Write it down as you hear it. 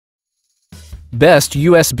Best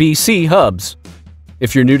USB-C hubs.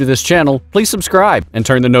 If you're new to this channel, please subscribe and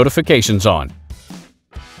turn the notifications on.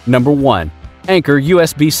 Number 1. Anker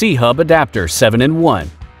USB-C Hub Adapter 7-in-1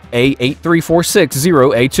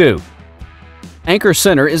 A83460A2. Anker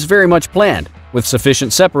center is very much planned, with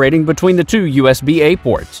sufficient separating between the two USB-A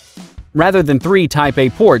ports. Rather than 3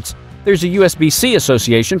 Type-A ports, there's a USB-C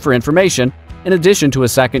association for information, in addition to a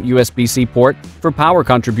second USB-C port for power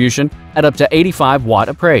contribution at up to 85 watt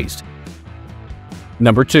appraised.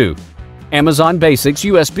 Number 2. Amazon Basics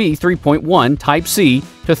USB 3.1 Type-C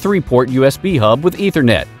to 3-port USB hub with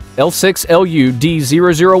Ethernet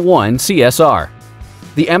L6LUD001 CSR.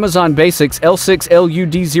 The Amazon Basics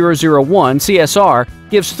L6LUD001 CSR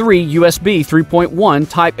gives 3 USB 3.1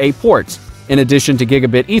 Type-A ports, in addition to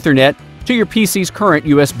gigabit Ethernet, to your PC's current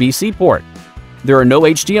USB-C port. There are no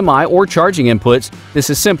HDMI or charging inputs. This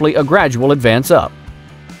is simply a gradual advance up.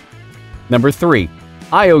 Number 3.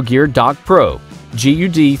 IOgear Dock Pro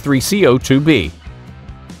GUD3CO2B.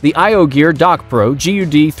 The IOgear Dock Pro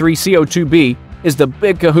GUD3CO2B is the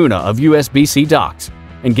Big Kahuna of USB-C docks,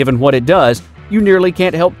 and given what it does, you nearly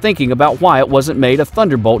can't help thinking about why it wasn't made a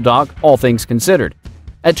Thunderbolt dock, all things considered.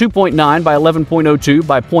 At 2.9 by 11.02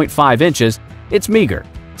 by 0.5 inches, it's meager,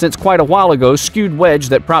 since quite a while ago skewed wedge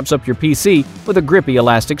that props up your PC with a grippy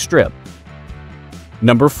elastic strip.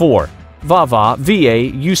 Number 4. VAVA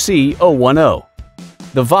VA-UC010.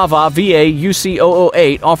 The VAVA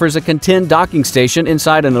VA-UC008 offers a contend docking station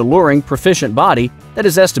inside an alluring, proficient body that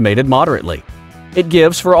is estimated moderately. It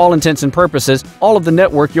gives, for all intents and purposes, all of the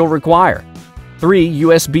network you'll require. 3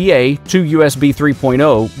 USB-A, 2 USB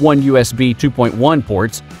 3.0, 1 USB 2.1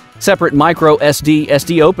 ports, separate micro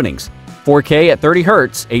SD openings, 4K at 30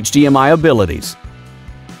 Hz HDMI abilities.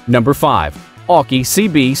 Number 5. AUKEY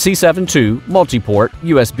CB-C72 Multiport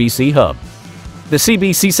USB-C Hub. The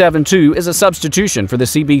CB-C72 is a substitution for the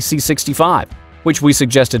CB-C65, which we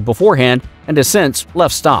suggested beforehand and has since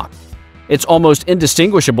left stock. It's almost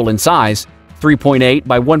indistinguishable in size, 3.8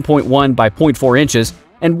 by 1.1 by 0.4 inches,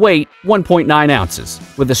 and weight 1.9 ounces,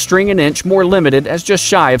 with a string an inch more limited as just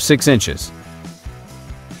shy of 6 inches.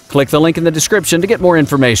 Click the link in the description to get more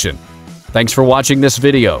information. Thanks for watching this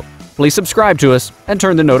video. Please subscribe to us and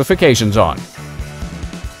turn the notifications on.